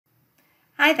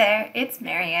Hi there, it's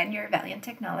Marianne, your Valiant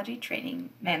Technology Training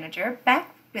Manager,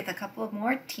 back with a couple of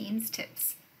more Teams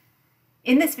tips.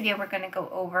 In this video, we're going to go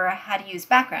over how to use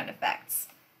background effects.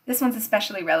 This one's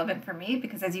especially relevant for me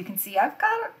because, as you can see, I've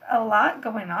got a lot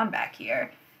going on back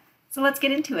here. So let's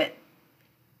get into it.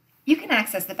 You can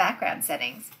access the background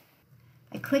settings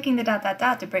by clicking the ...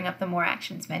 to bring up the More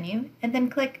Actions menu, and then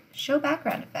click Show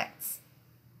Background Effects.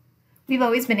 We've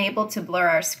always been able to blur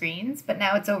our screens, but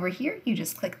now it's over here. You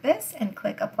just click this and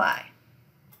click Apply.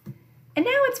 And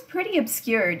now it's pretty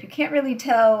obscured. You can't really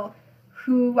tell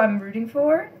who I'm rooting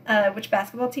for, which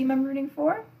basketball team I'm rooting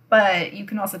for, but you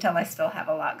can also tell I still have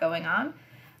a lot going on.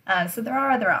 So there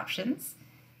are other options.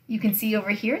 You can see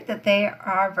over here that they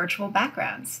are virtual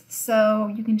backgrounds.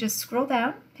 So you can just scroll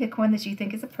down, pick one that you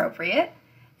think is appropriate,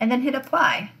 and then hit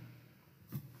Apply.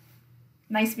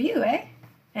 Nice view, eh?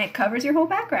 And it covers your whole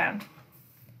background.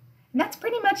 And that's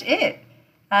pretty much it.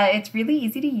 It's really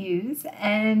easy to use,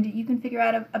 and you can figure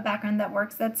out a background that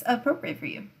works that's appropriate for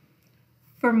you.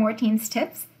 For more Teams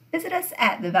tips, visit us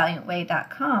at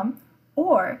thevaliantway.com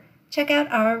or check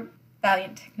out our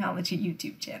Valiant Technology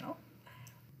YouTube channel.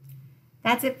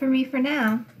 That's it for me for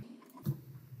now.